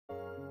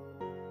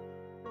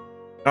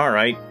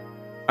Alright,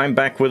 I'm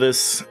back with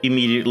us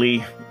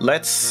immediately.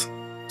 Let's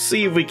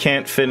see if we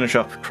can't finish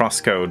up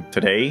CrossCode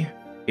today.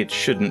 It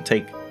shouldn't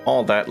take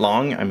all that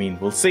long. I mean,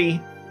 we'll see.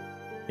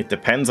 It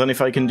depends on if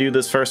I can do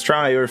this first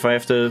try or if I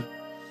have to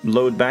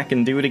load back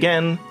and do it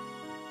again.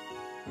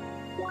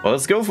 Well,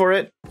 let's go for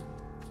it.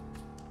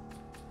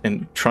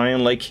 And try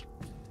and, like,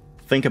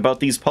 think about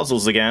these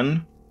puzzles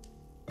again.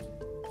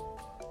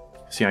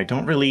 See, I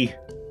don't really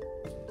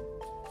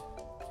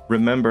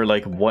remember,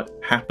 like, what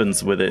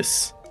happens with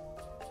this.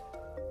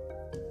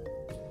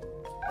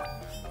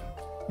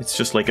 It's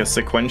just like a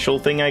sequential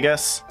thing, I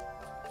guess.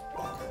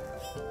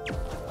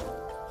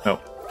 Oh.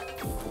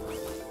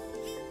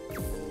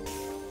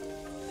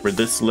 Where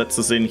this lets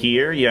us in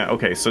here? Yeah,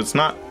 okay, so it's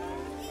not...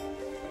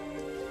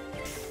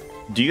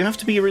 Do you have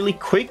to be really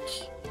quick?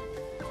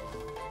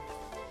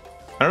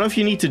 I don't know if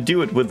you need to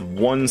do it with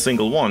one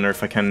single one, or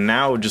if I can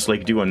now just,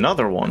 like, do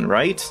another one,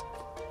 right?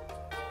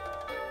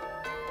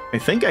 I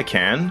think I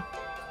can.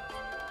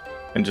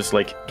 And just,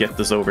 like, get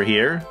this over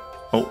here.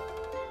 Oh.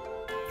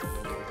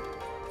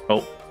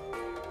 Oh.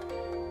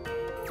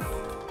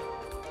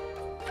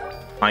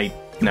 I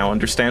now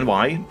understand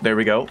why. There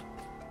we go.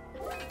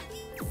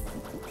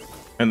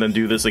 And then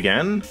do this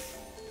again.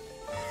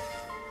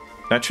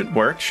 That should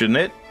work, shouldn't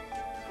it?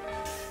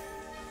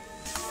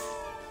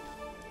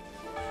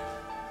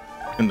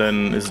 And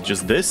then is it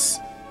just this?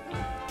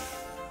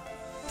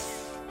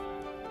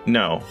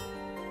 No.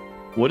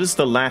 What is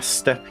the last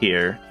step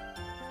here?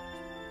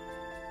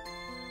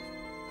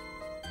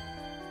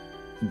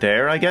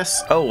 There, I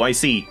guess? Oh, I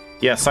see.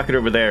 Yeah, suck it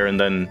over there and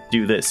then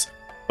do this.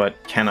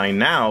 But can I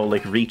now,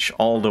 like, reach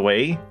all the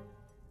way?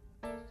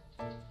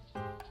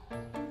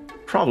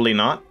 Probably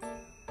not.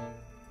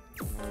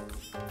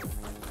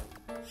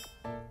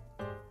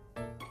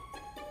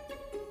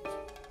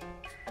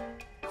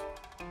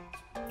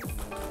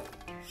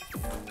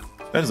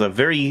 That is a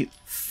very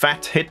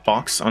fat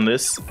hitbox on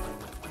this.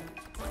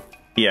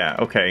 Yeah,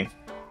 okay.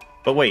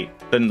 But wait,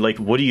 then, like,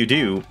 what do you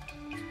do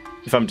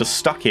if I'm just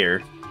stuck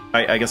here?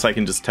 I guess I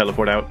can just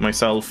teleport out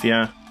myself,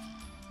 yeah.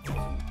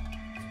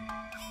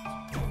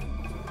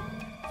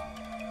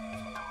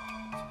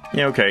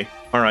 Yeah, okay.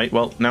 Alright,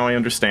 well, now I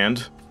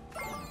understand.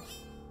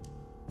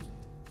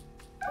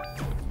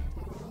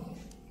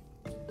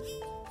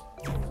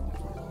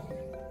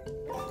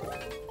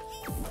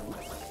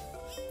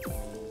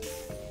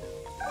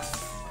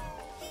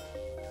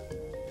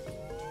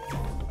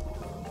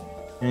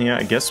 Yeah,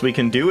 I guess we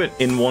can do it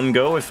in one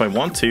go if I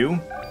want to.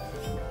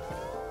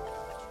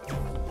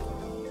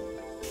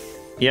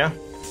 Yeah.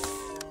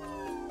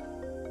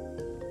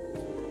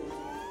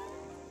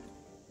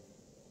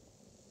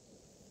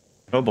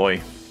 Oh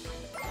boy.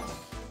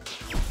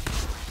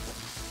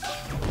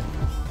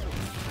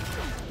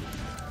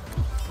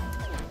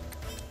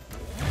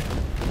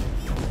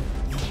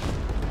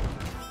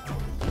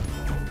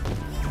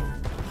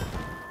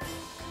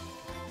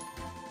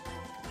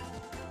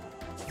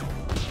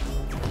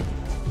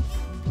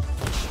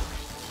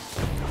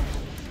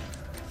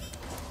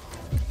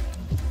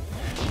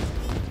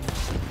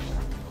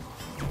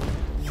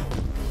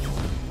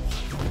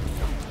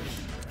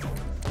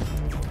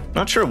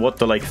 Not sure what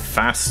the, like,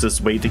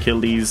 fastest way to kill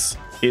these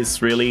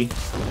is, really.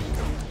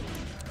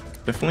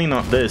 Definitely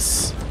not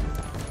this.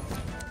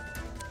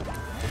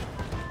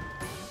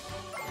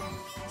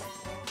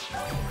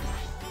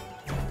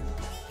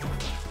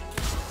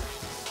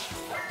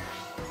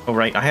 Oh,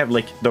 right, I have,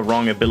 like, the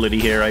wrong ability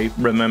here, I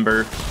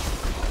remember.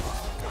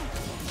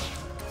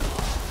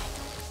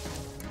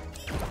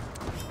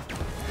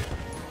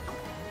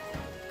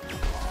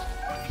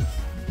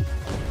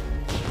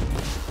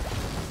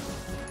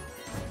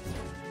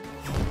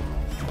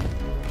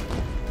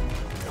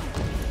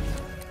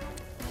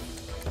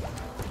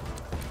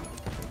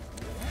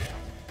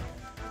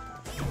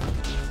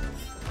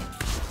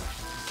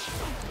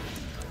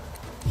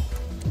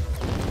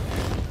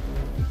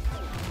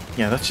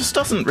 Yeah, that just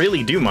doesn't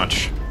really do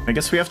much. I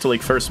guess we have to,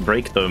 like, first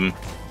break them.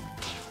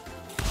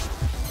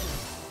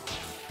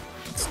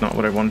 That's not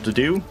what I wanted to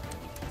do.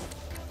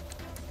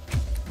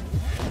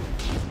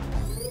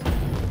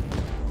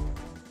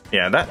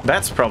 Yeah,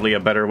 that's probably a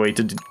better way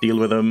to deal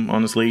with them,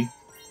 honestly.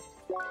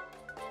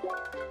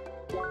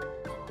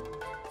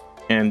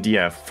 And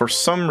yeah, for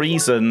some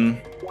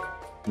reason,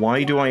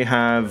 why do I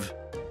have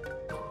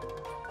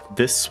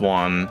this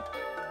one?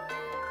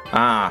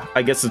 Ah,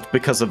 I guess it's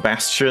because of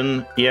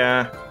Bastion.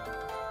 Yeah.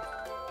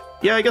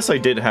 Yeah, I guess I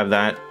did have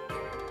that.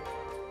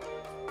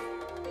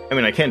 I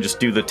mean, I can't just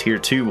do the tier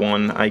 2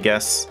 one, I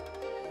guess.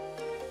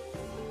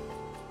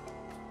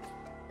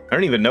 I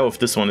don't even know if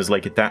this one is,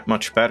 like, that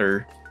much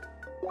better.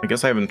 I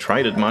guess I haven't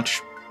tried it much.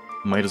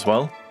 Might as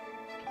well.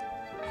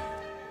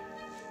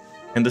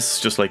 And this is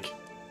just, like,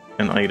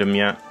 an item,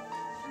 yeah.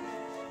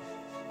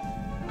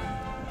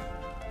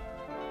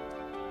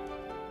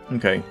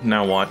 Okay,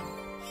 now what?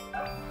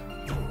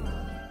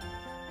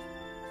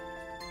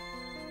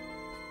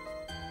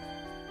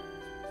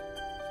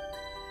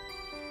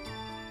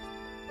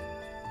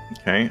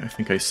 Okay, I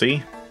think I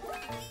see.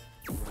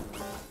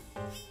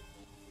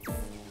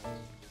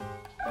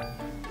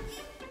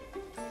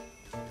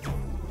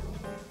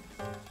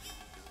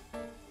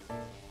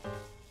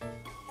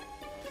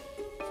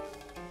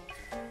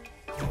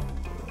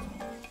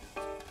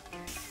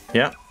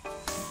 Yeah.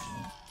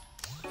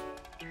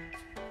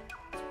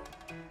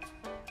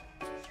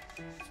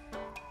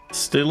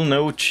 Still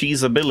no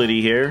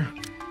cheesability here.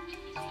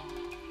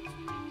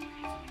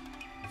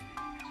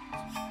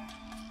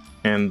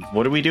 And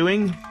what are we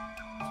doing?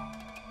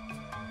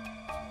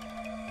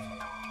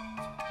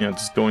 Yeah,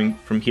 just going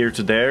from here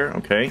to there.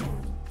 Okay.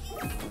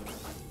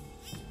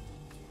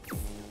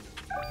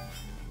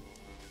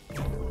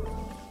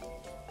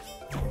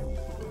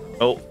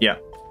 Oh, yeah.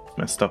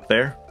 Messed up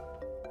there.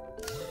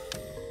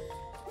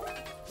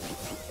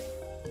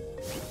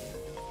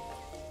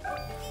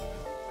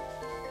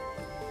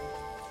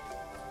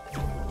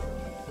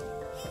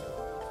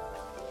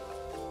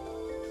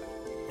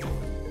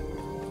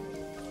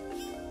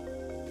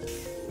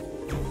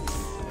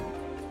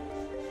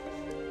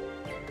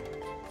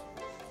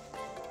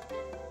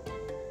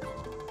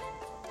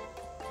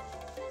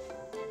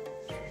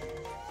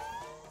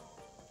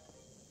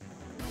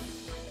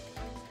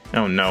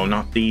 Oh no,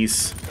 not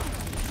these.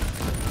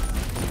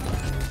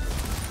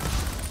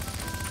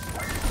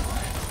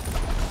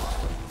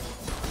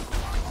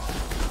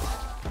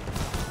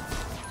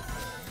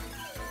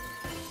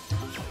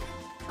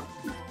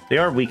 They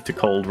are weak to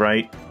cold,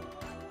 right?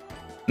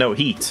 No,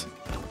 heat.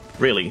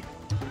 Really.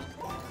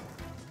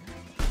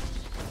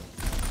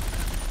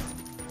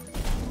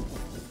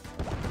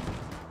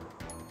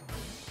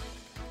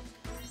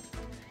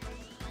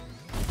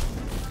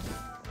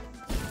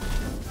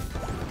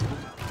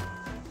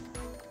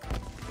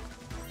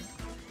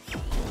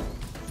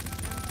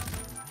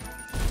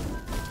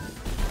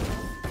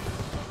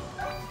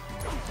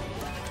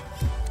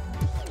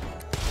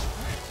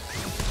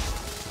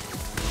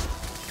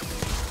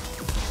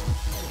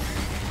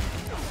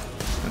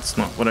 That's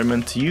not what I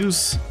meant to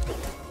use.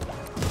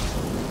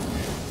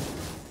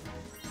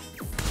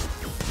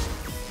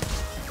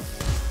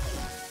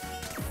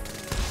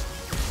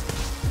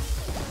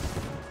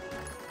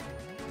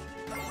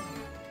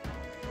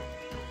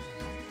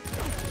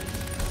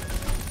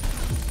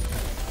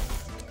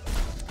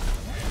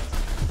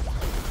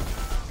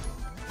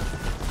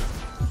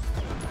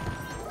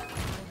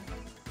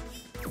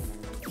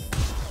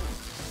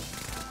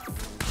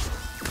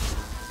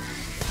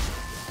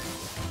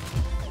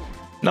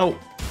 No.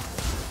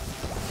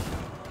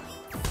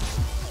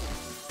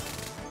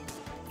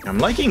 I'm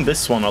liking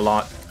this one a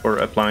lot for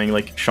applying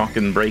like shock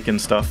and break and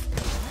stuff.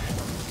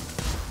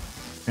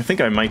 I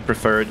think I might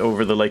prefer it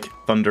over the like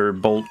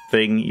thunderbolt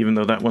thing, even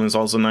though that one is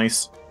also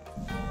nice.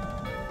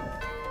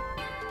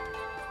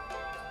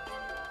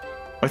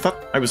 I thought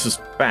I was just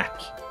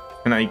back,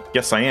 and I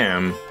guess I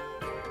am.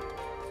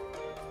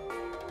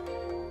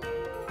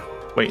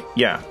 Wait,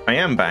 yeah, I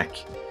am back.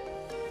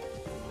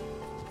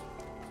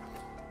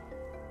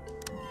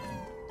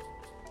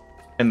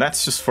 And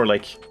that's just for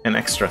like an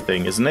extra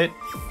thing, isn't it?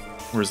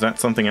 Or is that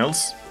something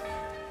else?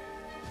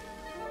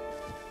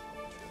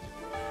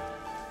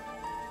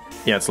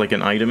 Yeah, it's like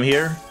an item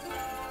here.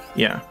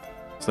 Yeah,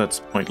 so that's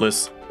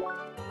pointless.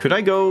 Could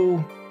I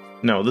go...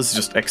 No, this is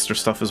just extra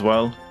stuff as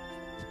well.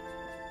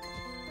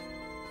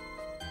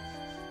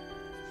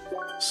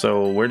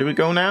 So, where do we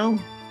go now?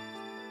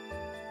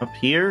 Up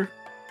here?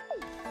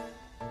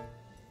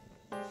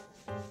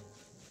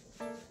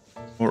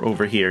 Or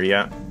over here,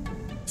 yeah.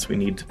 So we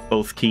need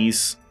both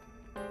keys.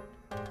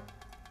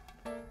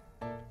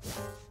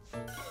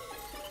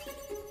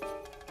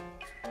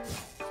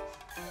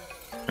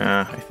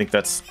 I think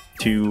that's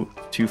too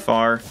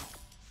far.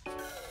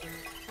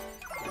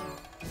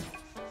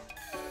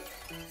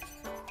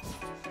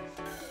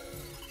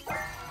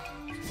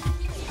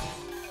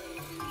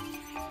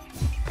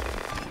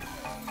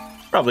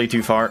 Probably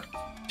too far.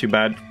 Too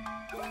bad.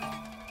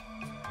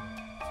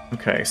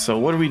 Okay, so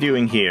what are we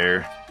doing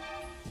here?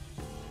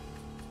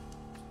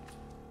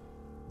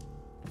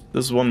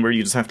 This is one where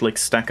you just have to like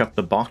stack up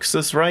the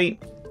boxes, right?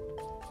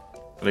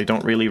 But I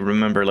don't really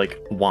remember like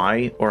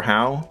why or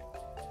how.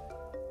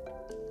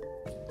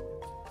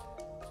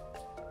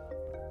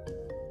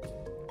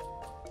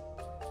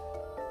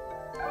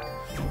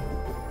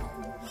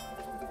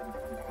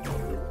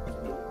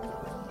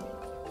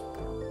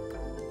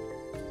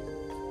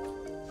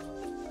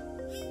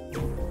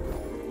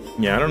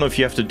 Yeah, I don't know if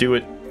you have to do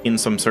it in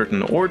some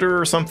certain order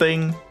or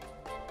something.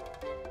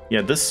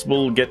 Yeah, this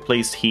will get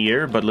placed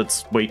here, but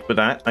let's wait for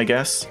that, I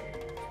guess.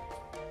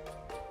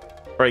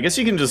 Or I guess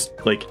you can just,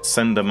 like,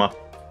 send them up.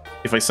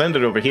 If I send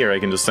it over here, I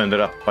can just send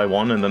it up by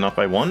one and then up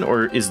by one.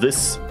 Or is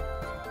this...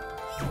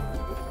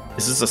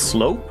 Is this a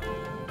slope?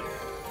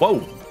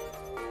 Whoa!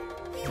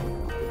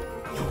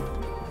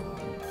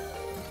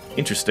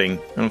 Interesting.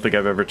 I don't think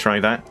I've ever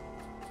tried that.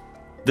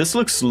 This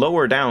looks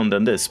lower down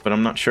than this, but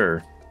I'm not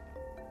sure.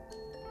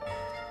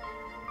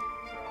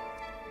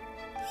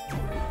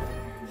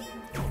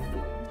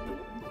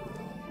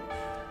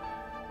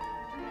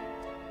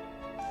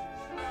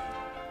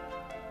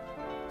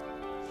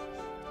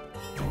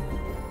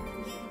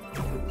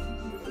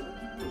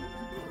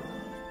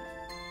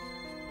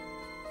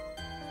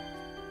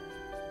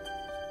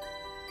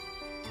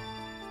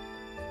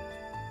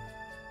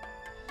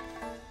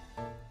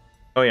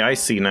 Oh yeah, I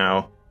see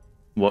now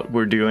what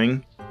we're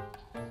doing.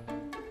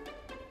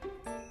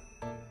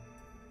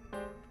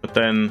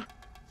 but then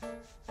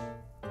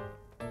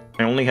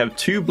I only have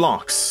 2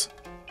 blocks,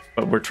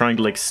 but we're trying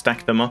to like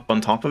stack them up on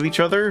top of each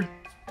other.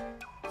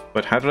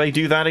 But how did I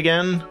do that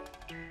again?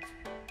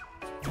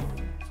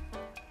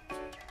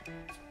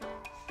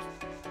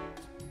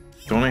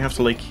 Don't I have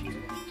to like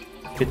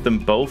hit them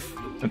both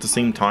at the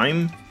same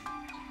time?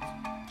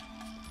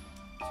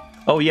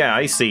 Oh yeah,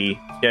 I see.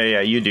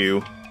 Yeah, you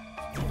do.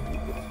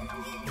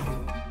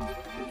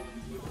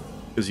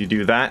 Because you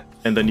do that,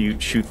 and then you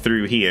shoot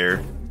through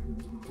here.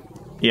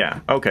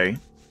 Yeah, okay.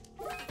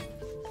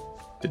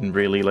 Didn't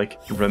really, like,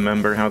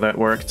 remember how that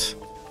worked.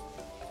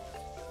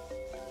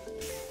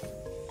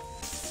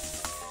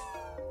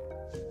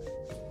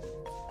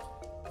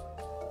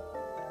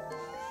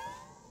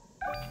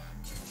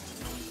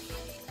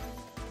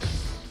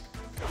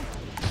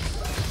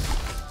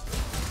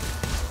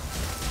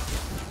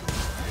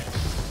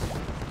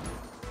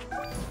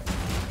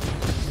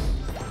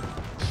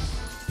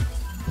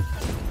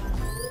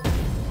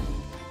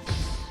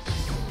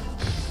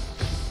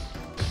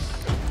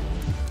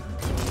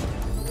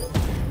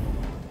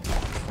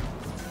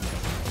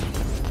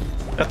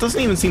 That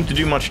doesn't even seem to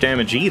do much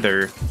damage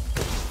either.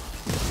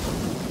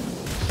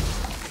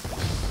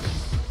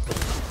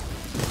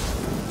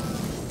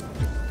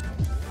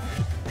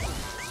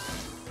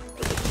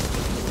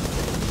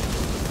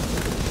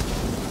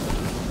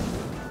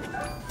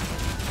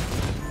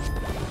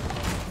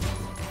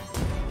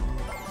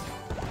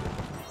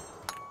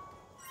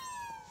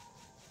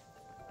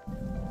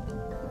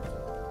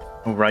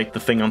 Oh, right, the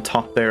thing on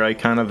top there I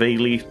kind of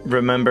vaguely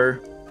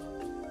remember.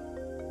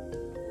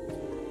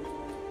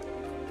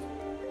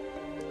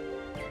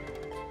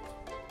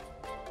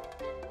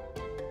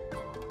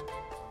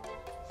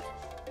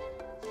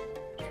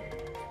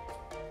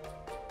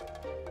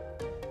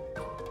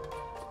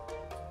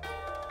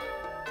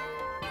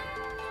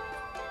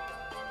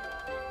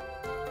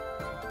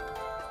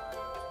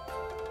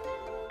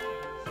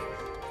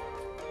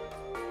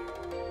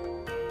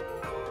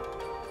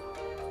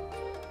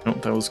 Oh,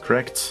 that was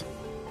correct.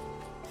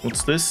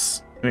 What's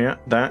this? Yeah,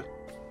 that.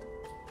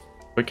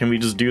 But can we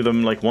just do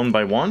them, like, one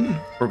by one?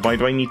 Or why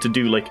do I need to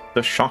do, like,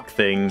 the shock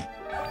thing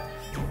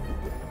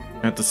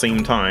at the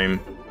same time?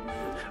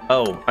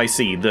 Oh, I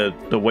see. The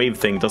wave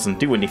thing doesn't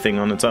do anything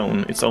on its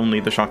own. It's only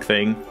the shock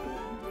thing.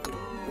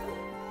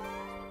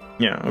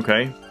 Yeah,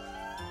 okay.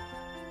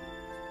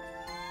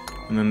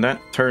 And then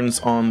that turns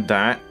on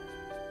that.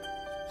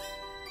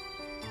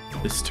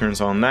 This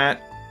turns on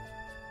that.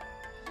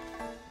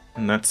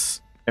 And that's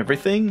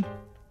everything?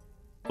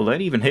 Will that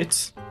even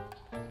hit?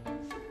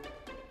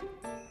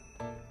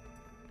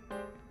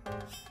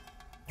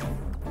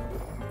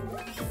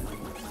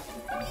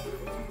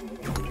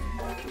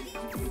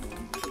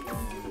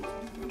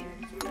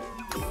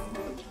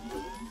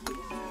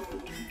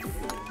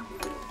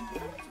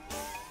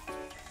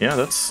 Yeah,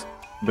 that's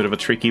a bit of a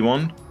tricky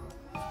one.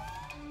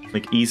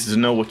 Like, easy to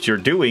know what you're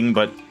doing,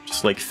 but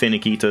just, like,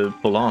 finicky to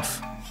pull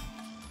off.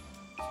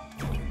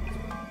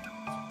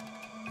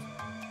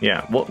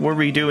 Yeah, what were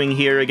we doing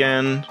here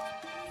again?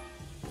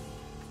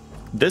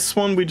 This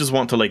one we just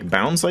want to, like,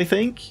 bounce, I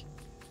think?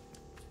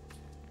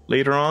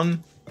 Later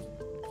on?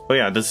 Oh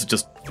yeah, this is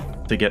just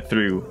to get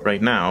through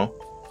right now.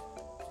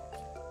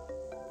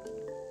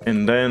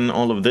 And then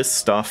all of this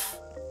stuff.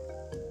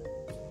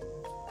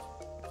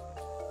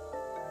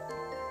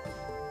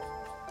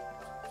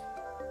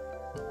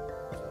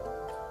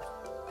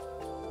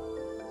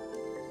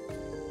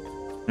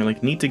 I,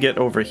 like, need to get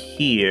over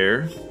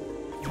here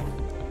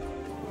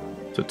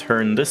to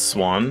turn this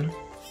one.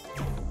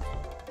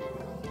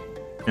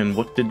 And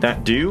what did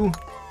that do?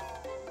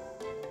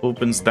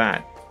 Opens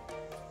that.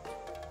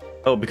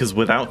 Oh, because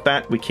without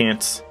that we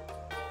can't...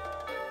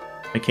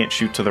 I can't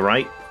shoot to the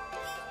right.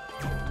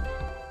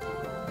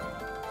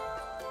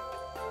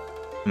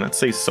 And that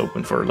stays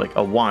open for like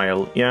a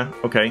while. Yeah,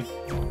 okay.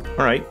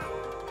 Alright.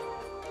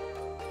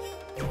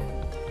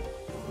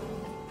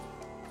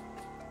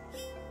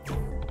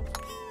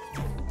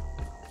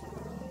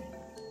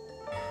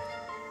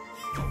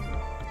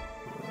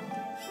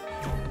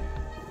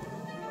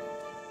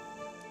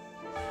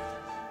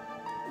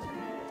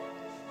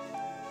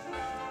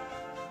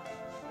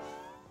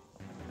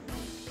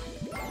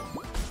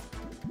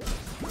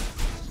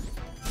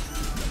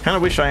 Kind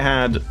of wish I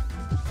had...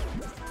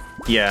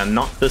 Yeah,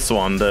 not this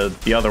one,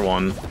 the other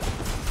one.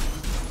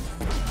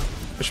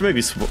 I should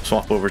maybe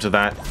swap over to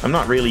that. I'm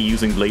not really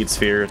using Blade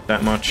Sphere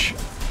that much.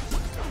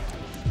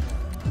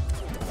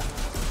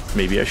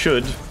 Maybe I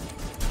should.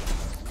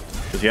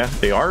 Because yeah,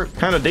 they are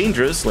kind of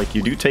dangerous. Like,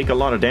 you do take a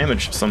lot of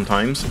damage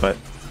sometimes, but...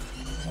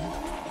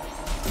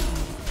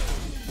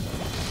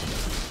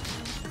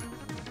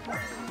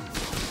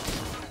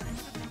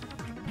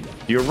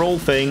 Your roll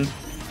thing.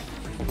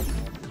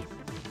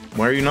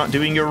 Why are you not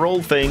doing your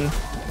roll thing?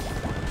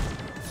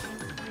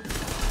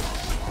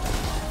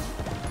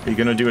 Are you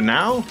gonna do it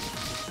now?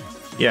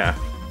 Yeah.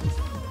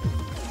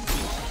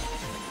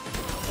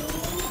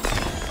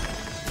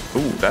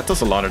 Ooh, that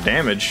does a lot of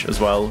damage as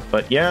well.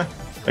 But yeah,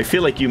 I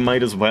feel like you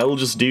might as well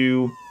just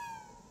do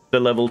the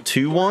level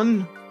 2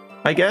 one,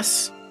 I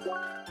guess.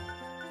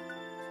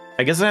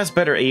 I guess it has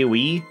better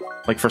AoE.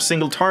 Like, for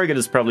single target,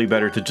 it's probably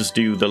better to just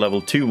do the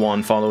level 2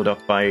 one, followed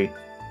up by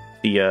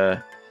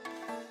the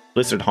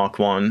Blizzard Hawk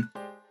one.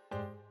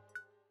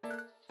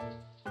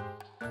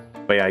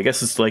 But yeah, I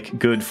guess it's, like,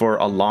 good for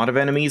a lot of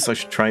enemies. I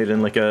should try it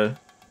in, like, a...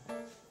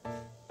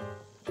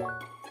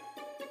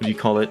 what do you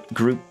call it?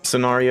 Group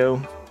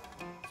scenario?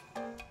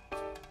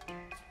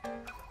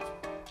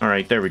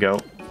 Alright, there we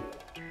go.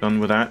 Done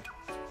with that.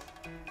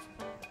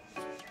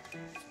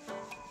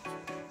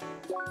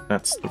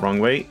 That's the wrong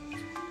way.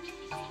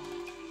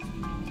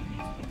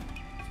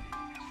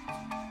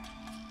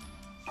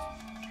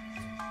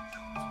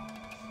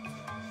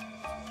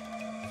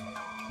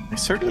 I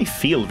certainly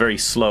feel very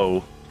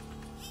slow.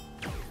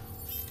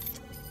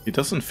 It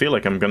doesn't feel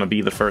like I'm gonna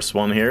be the first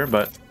one here,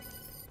 but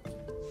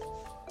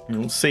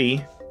we'll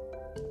see.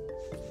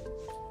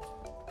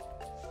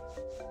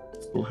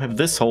 We'll have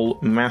this whole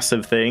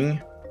massive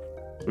thing.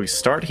 We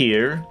start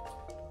here.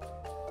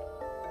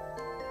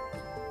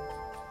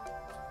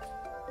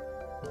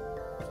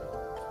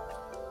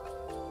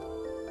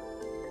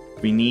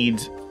 We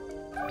need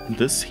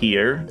this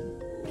here.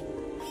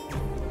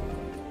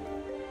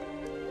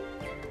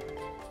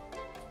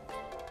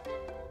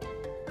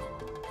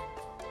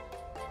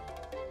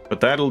 But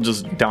that'll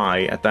just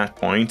die at that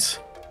point.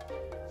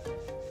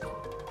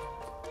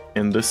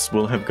 And this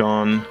will have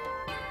gone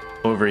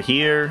over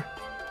here.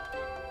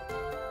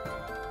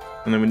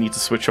 And then we need to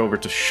switch over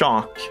to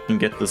shock and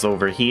get this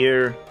over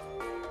here.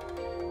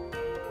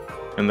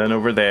 And then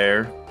over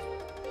there.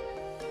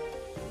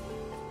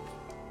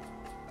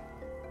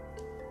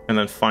 And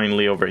then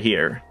finally over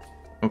here.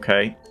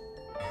 Okay.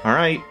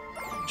 Alright.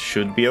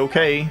 Should be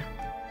okay.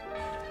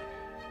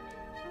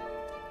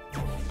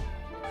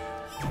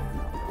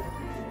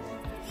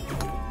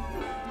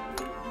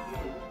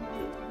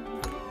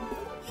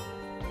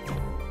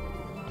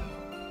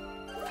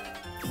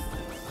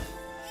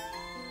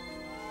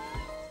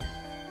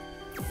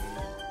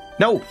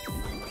 No!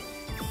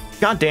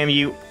 God damn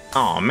you.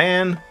 Aw,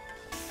 man.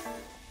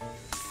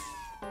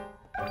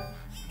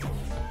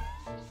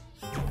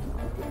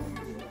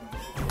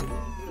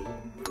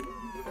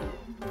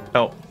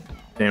 Oh,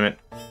 damn it.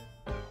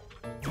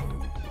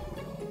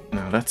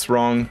 No, that's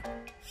wrong.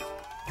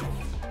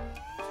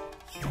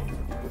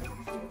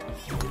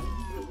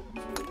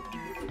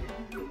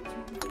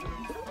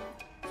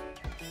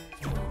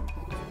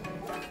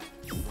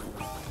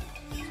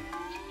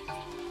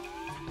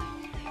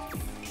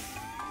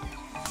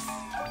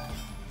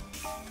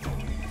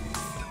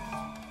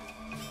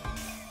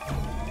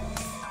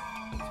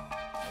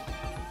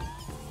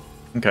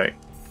 Okay.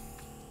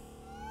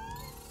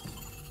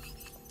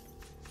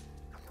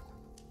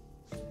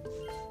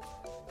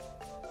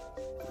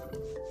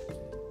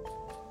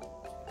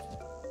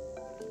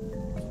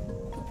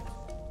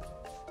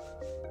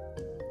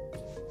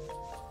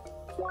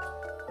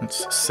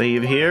 Let's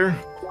save here.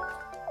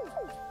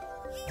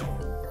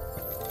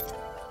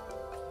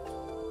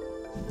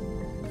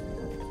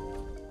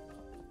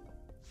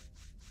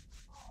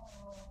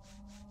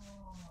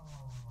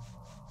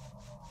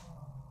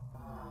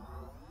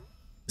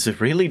 Is it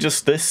really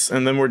just this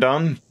and then we're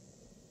done?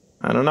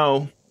 I don't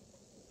know.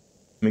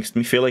 Makes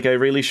me feel like I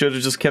really should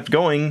have just kept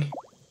going,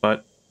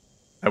 but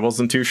I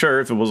wasn't too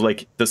sure if it was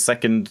like the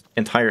second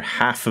entire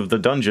half of the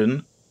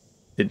dungeon.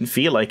 Didn't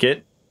feel like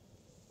it.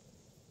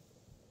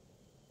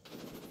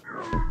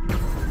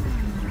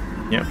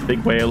 Yeah,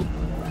 big whale.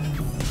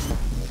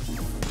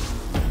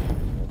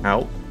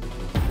 Ow.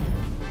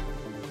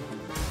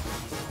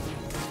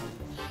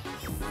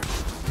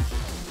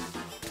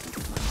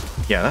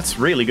 Yeah, that's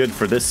really good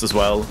for this as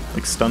well.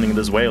 Like, stunning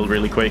this whale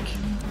really quick.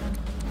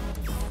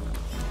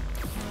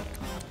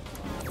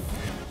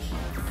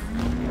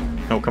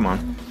 Oh, come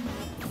on.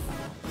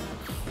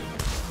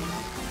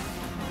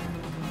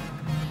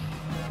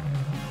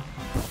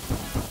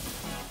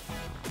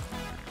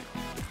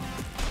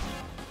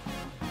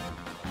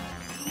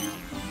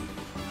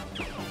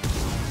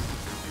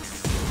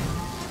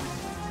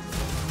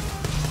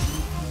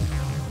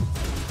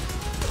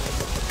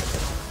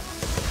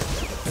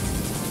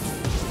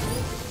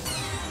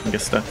 I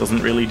guess that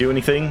doesn't really do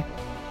anything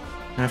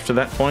after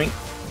that point.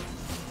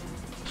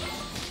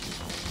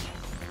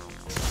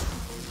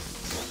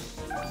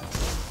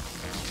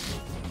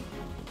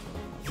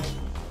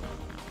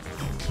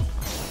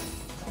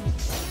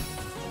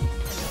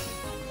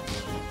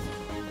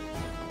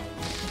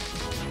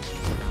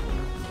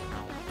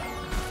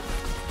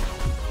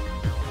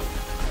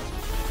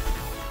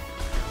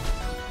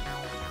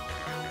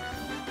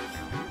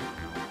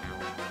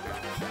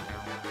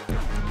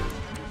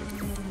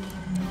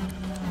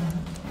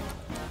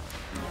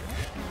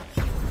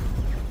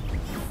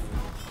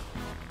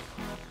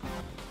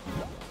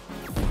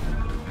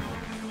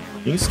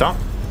 Can you stop?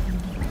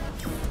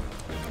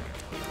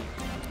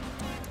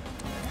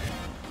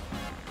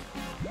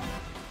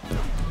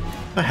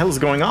 What the hell is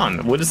going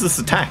on? What is this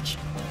attack?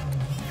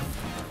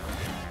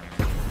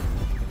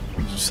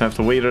 Just have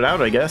to wait it out,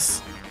 I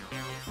guess.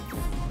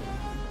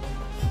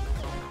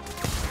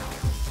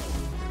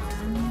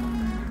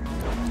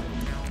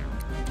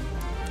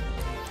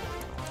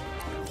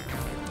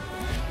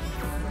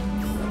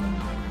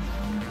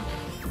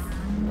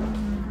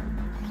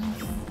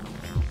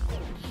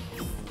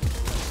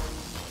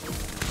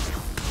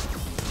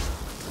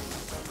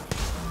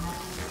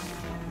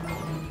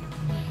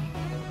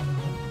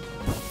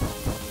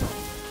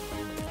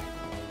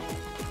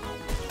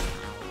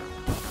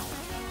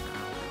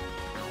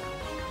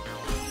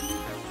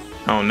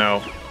 Oh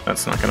no,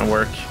 that's not gonna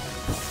work.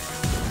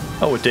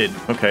 Oh, it did.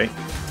 Okay.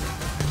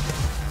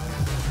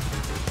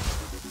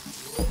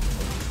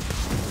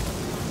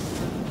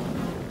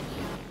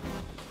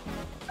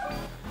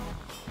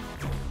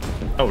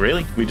 Oh,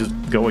 really? We just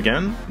go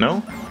again?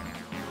 No?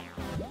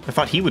 I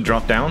thought he would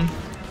drop down.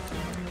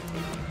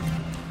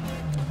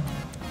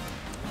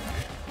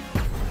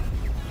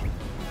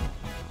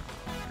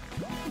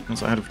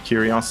 Also out of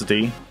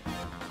curiosity.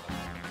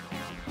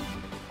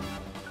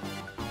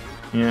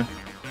 Yeah.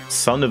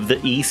 Son of the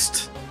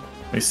East.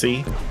 I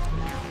see.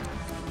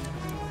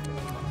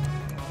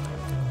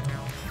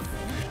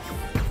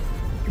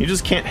 You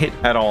just can't hit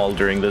at all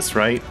during this,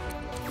 right?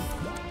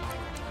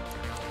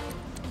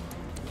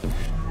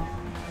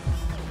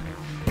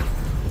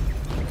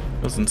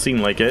 Doesn't seem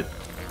like it.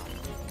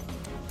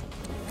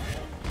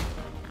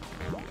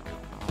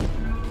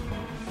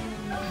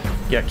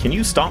 Yeah, can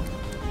you stop?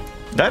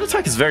 That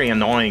attack is very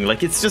annoying.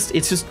 Like, it's just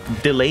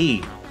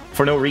delay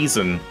for no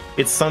reason.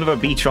 It's son of a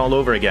beach all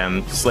over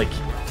again.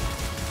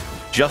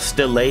 Just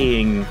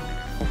delaying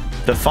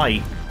the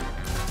fight.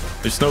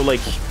 There's no, like,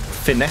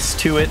 finesse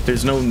to it.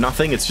 There's no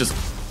nothing. It's just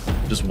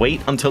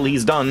wait until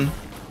he's done.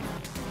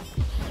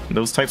 And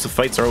those types of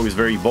fights are always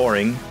very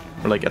boring.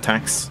 Or, like,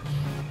 attacks.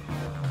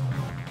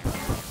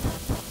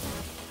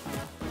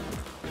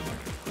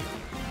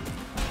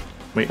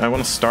 Wait, I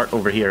want to start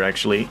over here,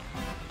 actually.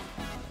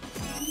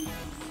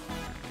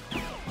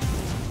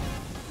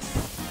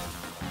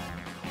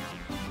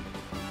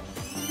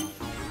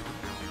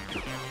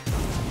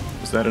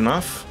 Is that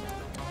enough?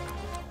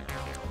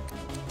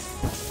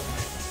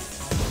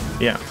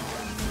 Yeah.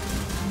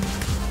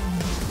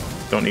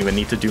 Don't even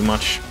need to do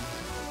much.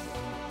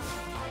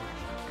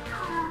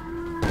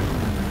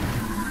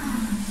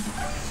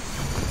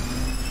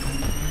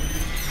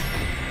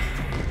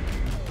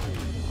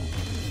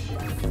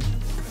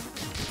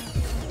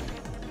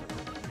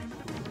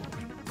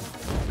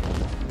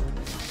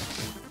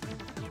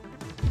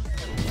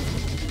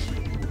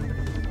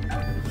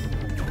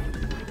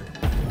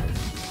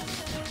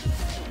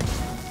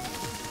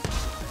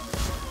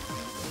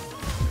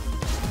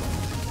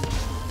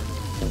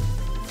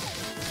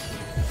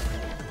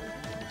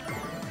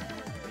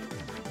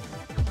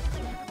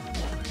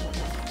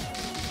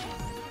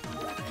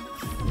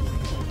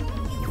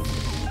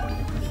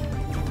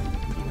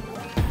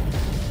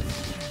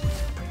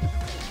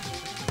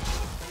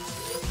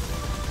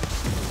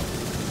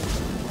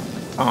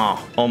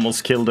 Ah,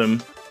 almost killed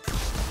him.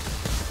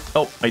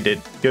 Oh, I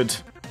did. Good.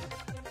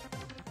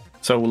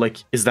 So,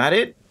 like, is that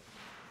it?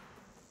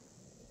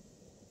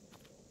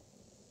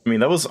 I mean,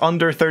 that was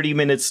under 30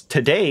 minutes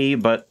today,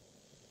 but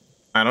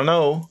I don't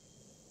know.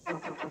 I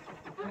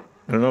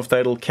don't know if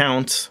that'll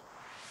count.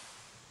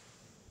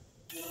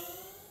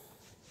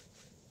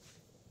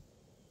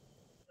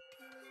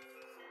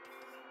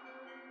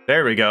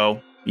 There we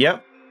go.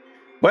 Yep.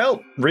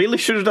 Well, really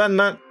should have done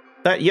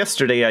that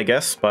yesterday, I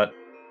guess, but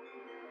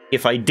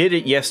if I did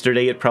it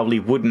yesterday, it probably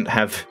wouldn't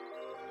have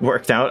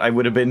worked out. I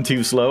would have been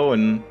too slow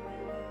and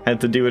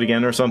had to do it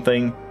again or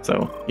something.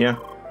 So, yeah.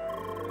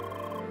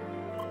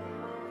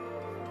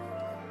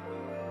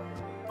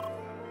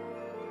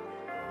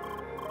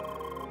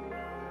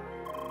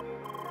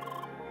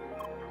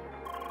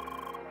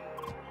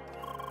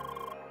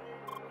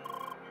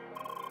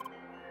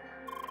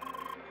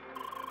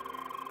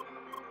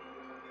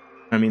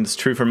 I mean, it's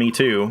true for me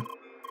too.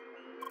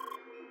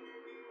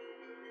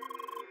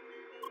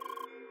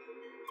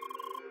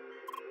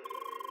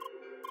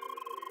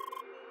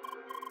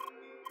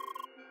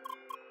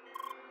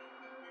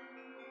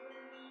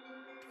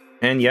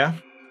 And yeah,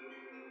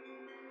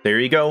 there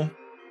you go.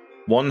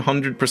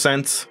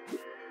 100%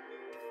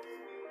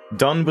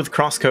 done with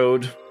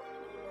CrossCode.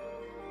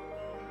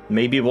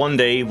 Maybe one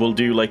day we'll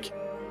do like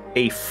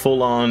a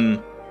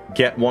full-on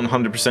get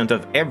 100%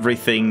 of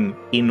everything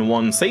in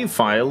one save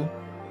file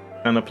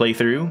and a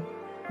playthrough,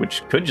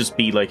 which could just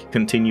be like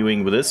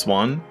continuing with this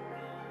one,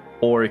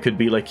 or it could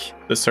be like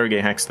the Sergey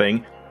Hax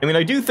thing. I mean,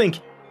 I do think,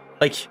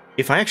 like,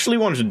 if I actually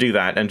wanted to do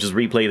that and just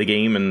replay the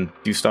game and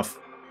do stuff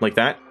like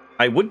that,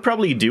 I would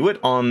probably do it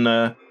on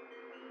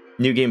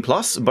New Game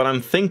Plus, but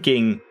I'm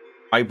thinking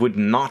I would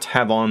not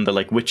have on the,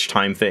 like, witch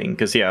time thing,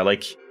 because, yeah,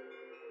 like,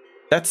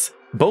 that's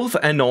both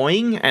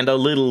annoying and a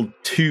little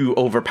too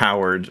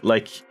overpowered.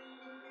 Like,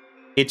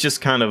 it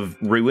just kind of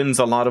ruins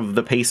a lot of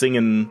the pacing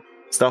and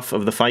stuff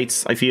of the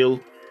fights, I feel.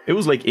 It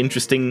was, like,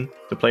 interesting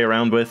to play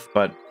around with,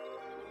 but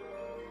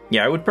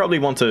yeah, I would probably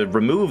want to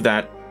remove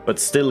that, but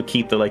still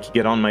keep the, like,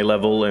 get on my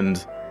level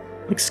and,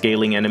 like,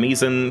 scaling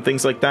enemies and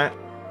things like that.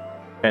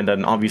 And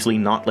then obviously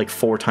not like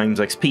 4 times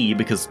XP,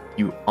 because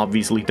you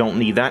obviously don't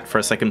need that for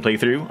a second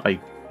playthrough.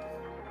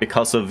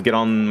 Because of get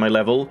on my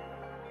level,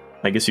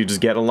 I guess you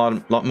just get a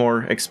lot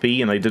more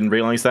XP, and I didn't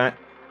realize that.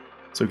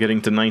 So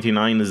getting to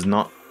 99 is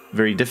not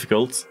very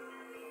difficult.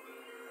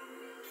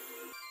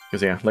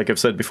 Because yeah, like I've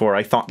said before,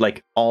 I thought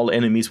like all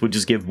enemies would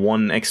just give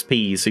 1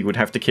 XP, so you would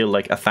have to kill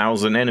like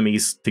 1,000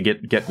 enemies to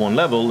get 1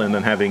 level, and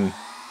then having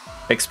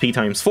XP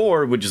times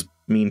 4 would just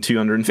mean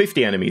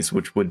 250 enemies,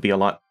 which would be a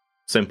lot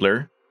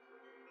simpler.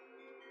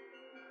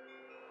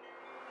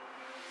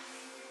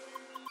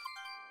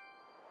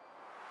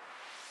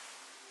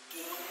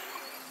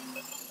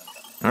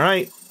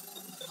 Alright.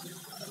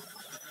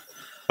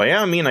 But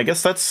yeah, I mean, I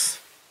guess that's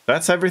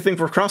everything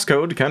for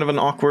CrossCode. Kind of an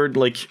awkward,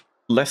 like,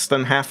 less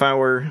than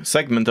half-hour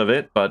segment of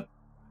it, but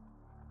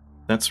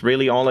that's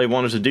really all I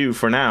wanted to do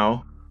for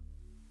now.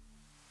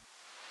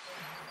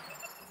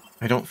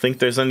 I don't think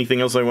there's anything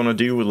else I want to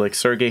do with, like,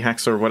 Sergey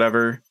Hax or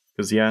whatever,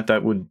 because, yeah,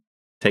 that would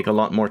take a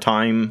lot more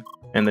time,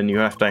 and then you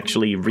have to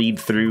actually read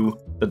through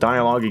the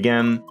dialogue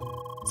again.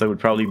 So that would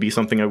probably be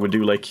something I would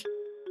do, like,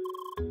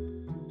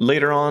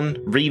 later on,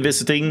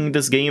 revisiting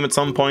this game at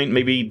some point,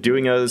 maybe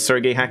doing a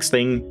Sergey Hax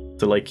thing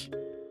to, like,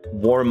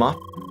 warm up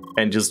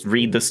and just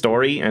read the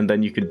story, and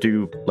then you could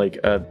do, like,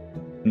 a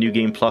New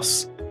Game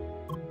Plus,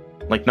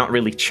 like, not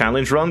really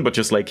challenge run, but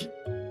just, like,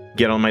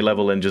 get on my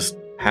level and just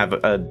have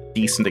a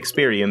decent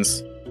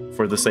experience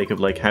for the sake of,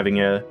 like,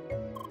 having a...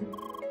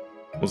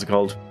 what's it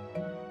called?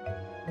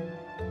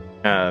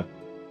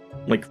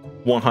 Like,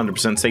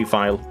 100% save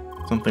file.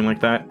 Something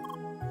like that.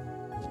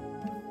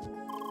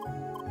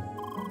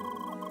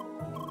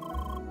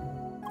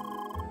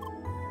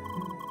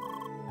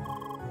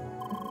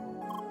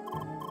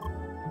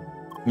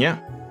 Yeah,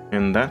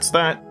 and that's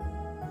that.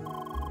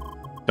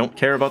 Don't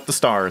care about the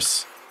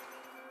stars.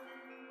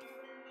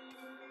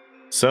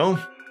 So,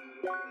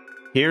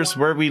 here's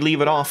where we leave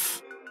it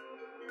off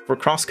for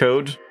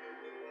CrossCode.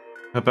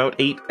 About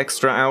 8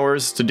 extra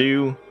hours to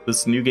do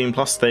this New Game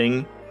Plus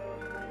thing.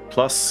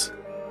 Plus,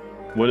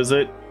 what is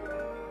it?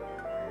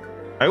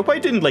 I hope I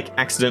didn't, like,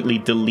 accidentally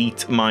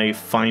delete my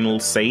final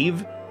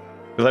save.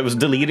 Because I was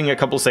deleting a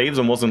couple saves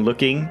and wasn't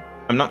looking.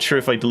 I'm not sure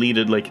if I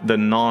deleted, like, the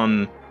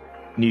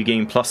non-New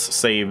Game Plus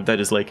save that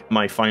is, like,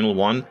 my final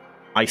one.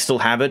 I still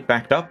have it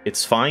backed up.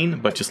 It's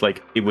fine, but just,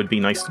 like, it would be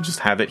nice to just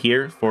have it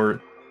here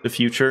for the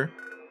future.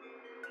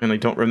 And I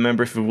don't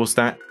remember if it was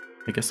that.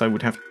 I guess I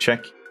would have to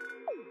check.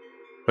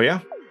 But yeah.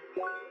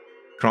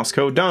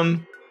 CrossCode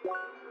done.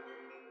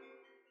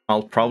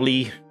 I'll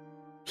probably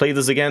play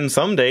this again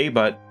someday,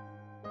 but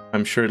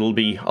I'm sure it'll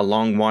be a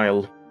long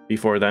while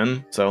before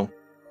then. So,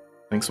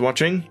 thanks for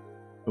watching.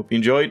 Hope you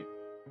enjoyed.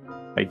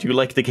 I do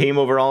like the game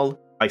overall.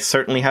 I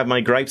certainly have my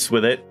gripes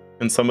with it,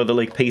 and some of the,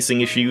 like, pacing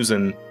issues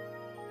and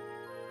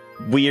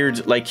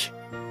weird, like...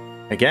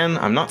 Again,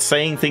 I'm not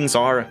saying things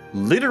are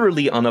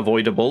literally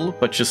unavoidable,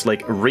 but just,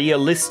 like,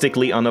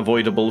 realistically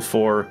unavoidable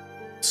for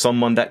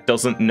someone that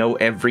doesn't know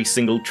every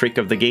single trick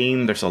of the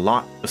game. There's a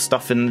lot of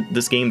stuff in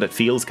this game that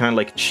feels kind of,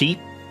 like, cheap.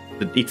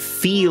 It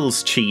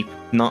feels cheap,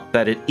 not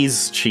that it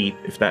is cheap,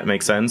 if that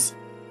makes sense.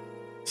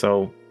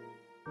 So,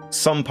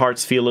 some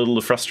parts feel a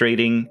little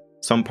frustrating,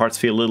 some parts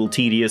feel a little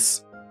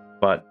tedious,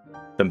 but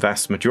the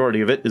vast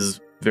majority of it is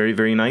very,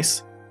 very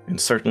nice.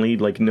 And certainly,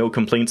 like, no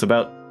complaints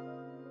about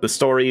the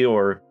story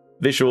or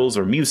visuals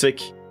or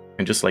music,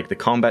 and just, like, the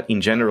combat in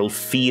general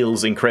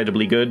feels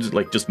incredibly good.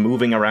 Like, just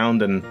moving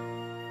around and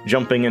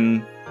jumping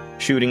and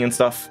shooting and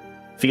stuff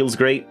feels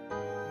great.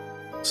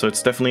 So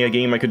it's definitely a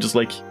game I could just,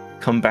 like,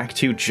 come back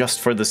to just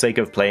for the sake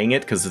of playing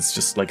it, because it's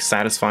just, like,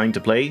 satisfying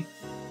to play.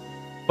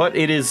 But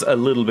it is a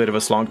little bit of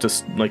a slog to,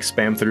 like,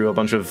 spam through a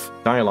bunch of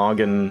dialogue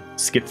and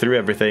skip through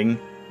everything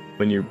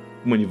when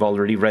you've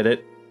already read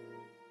it.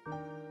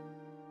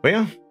 But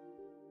yeah,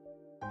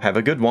 have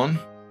a good one.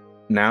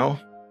 Now,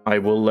 I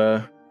will,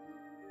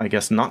 I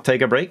guess not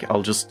take a break.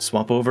 I'll just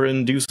swap over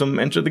and do some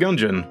Enter the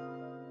Gungeon.